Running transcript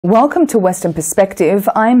Welcome to Western Perspective.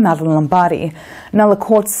 I'm Madeline Lombardi. Nulla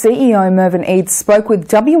Court's CEO Mervyn Eads spoke with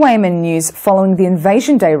WAMN News following the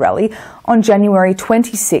Invasion Day rally on January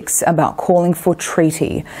 26 about calling for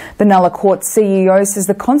treaty. The Nulla Court CEO says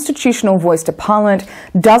the constitutional voice to Parliament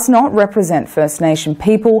does not represent First Nation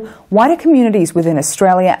people, wider communities within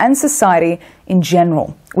Australia and society in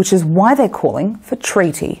general, which is why they're calling for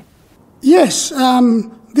treaty. Yes,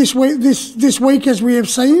 this week, as we have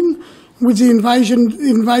seen, with the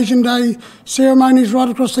Invasion Day ceremonies right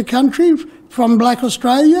across the country, from Black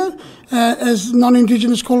Australia, as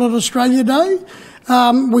non-Indigenous call it Australia Day,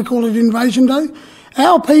 we call it Invasion Day.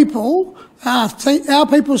 Our people's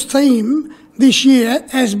theme this year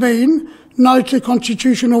has been No to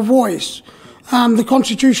Constitutional Voice. The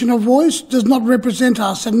constitutional voice does not represent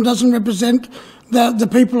us and doesn't represent the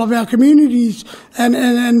people of our communities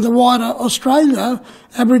and the wider Australia,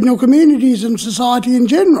 Aboriginal communities and society in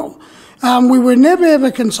general. We were never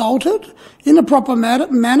ever consulted in a proper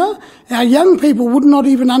manner. Our young people would not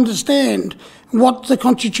even understand what the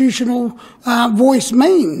constitutional voice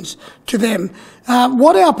means to them.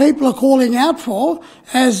 What our people are calling out for,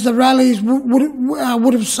 as the rallies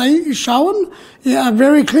would have shown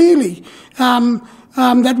very clearly,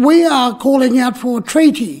 that we are calling out for a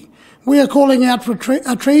treaty. We are calling out for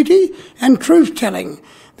a treaty and truth-telling.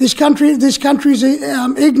 This country's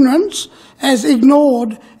ignorance has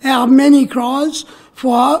ignored our many cries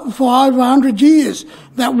for over 100 years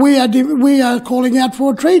that we are calling out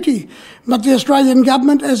for a treaty. But the Australian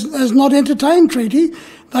government has not entertained treaty.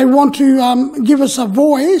 They want to give us a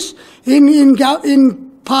voice in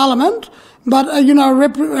Parliament, but a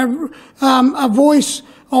voice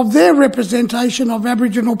of their representation of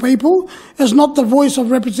Aboriginal people is not the voice of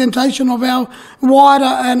representation of our wider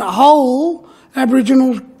and whole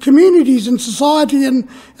Aboriginal communities and society, and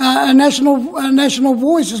a national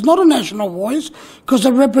voice. It's not a national voice because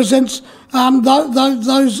it represents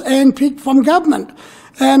those handpicked from government.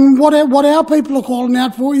 And what our people are calling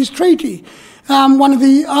out for is treaty. One of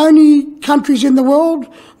the only countries in the world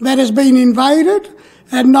that has been invaded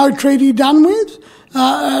and no treaty done with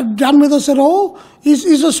us at all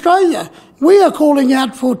is Australia. We are calling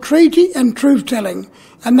out for treaty and truth-telling,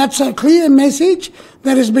 and that's a clear message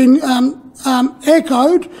that has been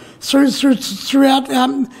echoed throughout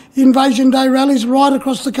Invasion Day rallies right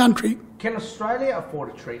across the country. Can Australia afford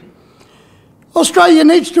a treaty? Australia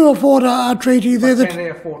needs to afford a treaty. Can they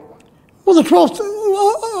afford one? Well, the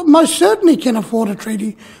 12th most certainly can afford a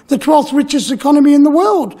treaty. The 12th richest economy in the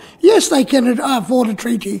world. Yes, they can afford a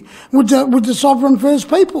treaty with the sovereign First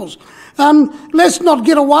Peoples. Let's not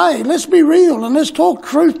get away. Let's be real and let's talk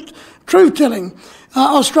truth-telling.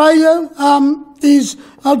 Australia is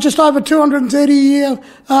just over 230-year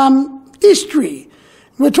history.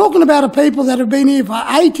 We're talking about a people that have been here for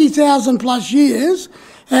 80,000 plus years,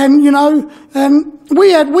 and and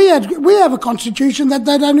we have a constitution that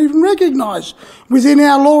they don't even recognise within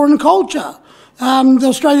our law and culture. The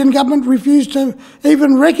Australian government refused to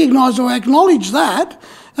even recognise or acknowledge that.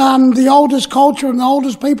 The oldest culture and the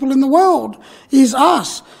oldest people in the world is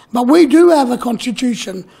us. But we do have a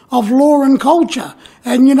constitution of law and culture,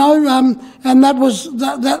 and and that was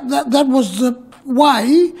the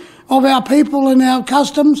way of our people and our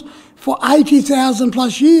customs for 80,000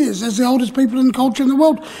 plus years as the oldest people in culture in the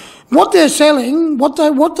world. What they're selling,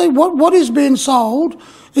 what is being sold,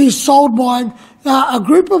 is sold by a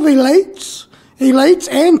group of elites,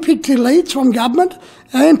 handpicked elites from government,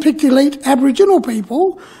 handpicked elite Aboriginal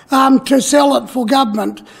people to sell it for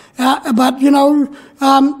government. But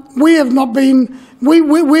we have not been.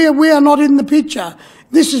 We are not in the picture.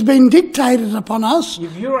 This has been dictated upon us.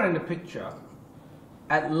 If you are in the picture,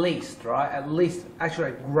 at least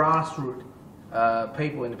actually grassroots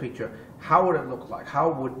people in the picture, how would it look like?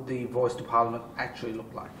 How would the voice to Parliament actually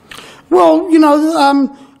look like? Well,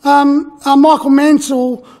 Michael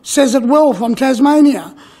Mansell says it well from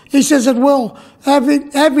Tasmania. He says it well. Have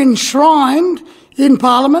enshrined in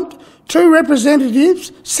Parliament two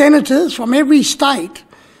representatives, senators from every state,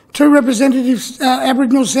 two representatives,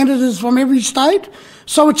 Aboriginal senators from every state.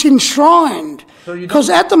 So it's enshrined. Because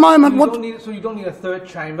at the moment, you don't need a third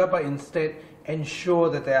chamber, but instead ensure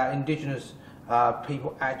that there are Indigenous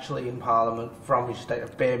people actually in Parliament from each state, a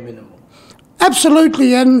bare minimum.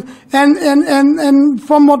 Absolutely, and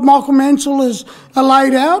from what Michael Mansell has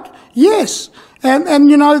laid out, yes. And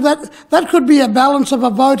that could be a balance of a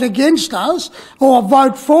vote against us or a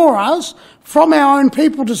vote for us from our own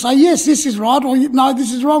people to say, yes, this is right, or no,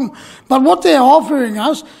 this is wrong. But what they're offering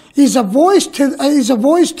us is a voice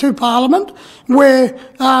to Parliament where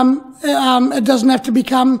it doesn't have to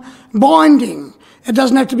become binding. It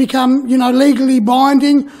doesn't have to become, legally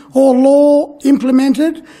binding or law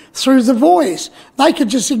implemented through the voice. They could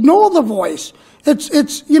just ignore the voice. It's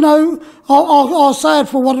I'll say it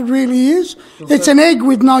for what it really is. It's an egg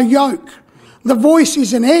with no yolk. The voice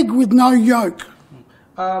is an egg with no yolk.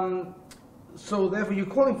 So therefore you're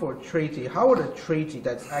calling for a treaty. How would a treaty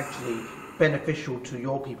that's actually beneficial to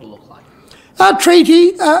your people look like? A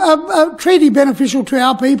treaty beneficial to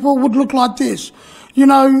our people would look like this.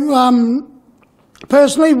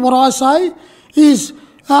 Personally, what I say is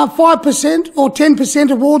 5% or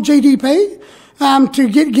 10% of all GDP to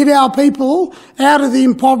get our people out of the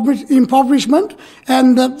impoverishment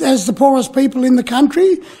and as the poorest people in the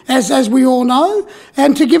country, as we all know,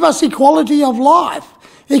 and to give us equality of life,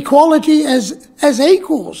 equality as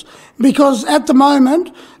equals. Because at the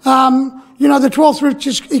moment, the 12th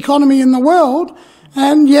richest economy in the world,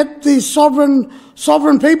 and yet the sovereign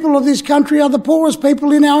people of this country are the poorest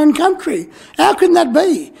people in our own country. How can that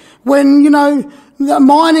be? When, the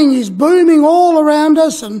mining is booming all around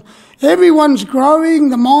us and everyone's growing,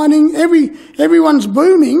 the mining, everyone's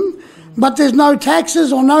booming, but there's no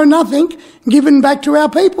taxes or no nothing given back to our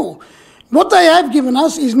people. What they have given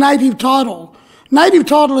us is native title. Native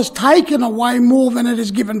title has taken away more than it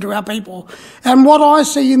has given to our people. And what I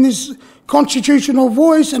see in this constitutional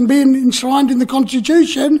voice and being enshrined in the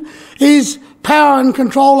Constitution is power and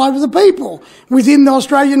control over the people within the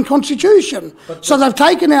Australian Constitution. So they've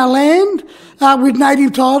taken our land with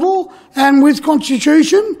native title, and with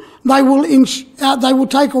Constitution they will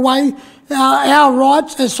take away our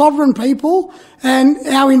rights as sovereign people and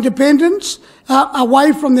our independence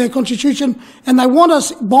away from their Constitution, and they want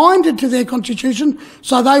us binded to their Constitution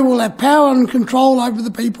so they will have power and control over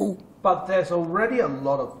the people. But there's already a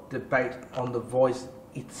lot of debate on the voice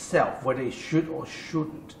itself, whether it should or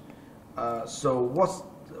shouldn't. So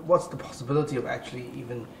what's the possibility of actually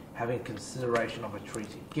even having consideration of a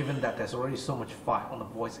treaty, given that there's already so much fight on the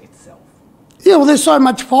voice itself? Yeah, well, there's so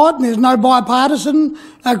much fight and there's no bipartisan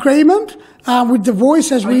agreement with the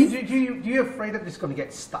voice as we... Do you afraid that it's going to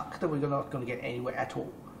get stuck, that we're not going to get anywhere at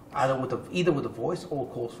all, either with the voice or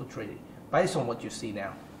calls for treaty, based on what you see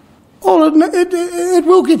now? Oh, it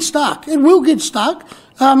will get stuck. It will get stuck.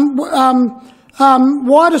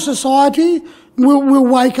 Wider society will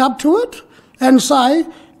wake up to it and say,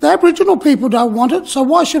 the Aboriginal people don't want it, so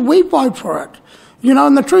why should we vote for it?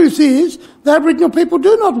 And the truth is, the Aboriginal people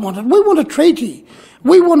do not want it. We want a treaty.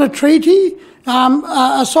 We want a treaty,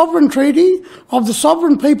 a sovereign treaty of the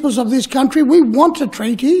sovereign peoples of this country. We want a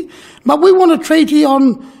treaty, but we want a treaty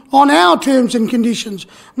on our terms and conditions.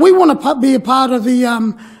 We want to be a part of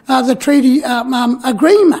the treaty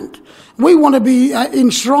agreement. We want to be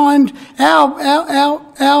enshrined,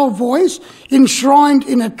 our voice enshrined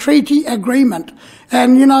in a treaty agreement,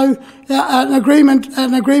 and an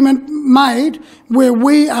agreement made where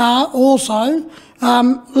we are also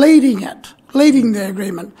leading the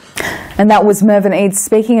agreement. And that was Mervyn Eades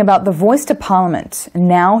speaking about the voice to Parliament.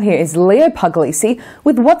 Now here is Leo Puglisi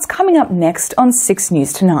with what's coming up next on 6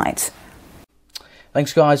 News Tonight.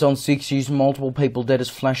 Thanks, guys. On 6 News, multiple people dead as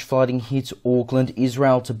flash flooding hits Auckland,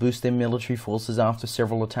 Israel to boost their military forces after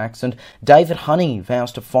several attacks, and David Honey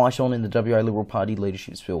vows to fight on in the WA Liberal Party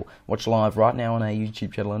leadership spill. Watch live right now on our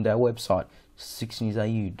YouTube channel and our website,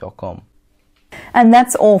 6newsau.com. And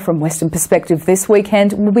that's all from Western Perspective this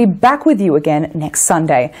weekend. We'll be back with you again next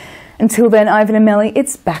Sunday. Until then, Ivan and Melly,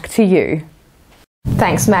 it's back to you.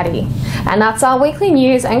 Thanks, Maddie. And that's our weekly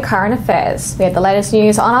news and current affairs. We have the latest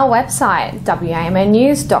news on our website,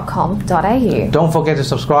 wamnnews.com.au. Don't forget to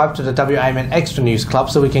subscribe to the WAMN Extra News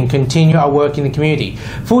Club so we can continue our work in the community.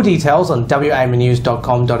 Full details on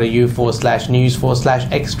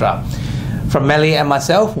wamnnews.com.au/news/extra. From Melly and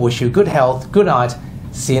myself, wish you good health, good night,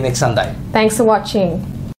 see you next Sunday. Thanks for watching.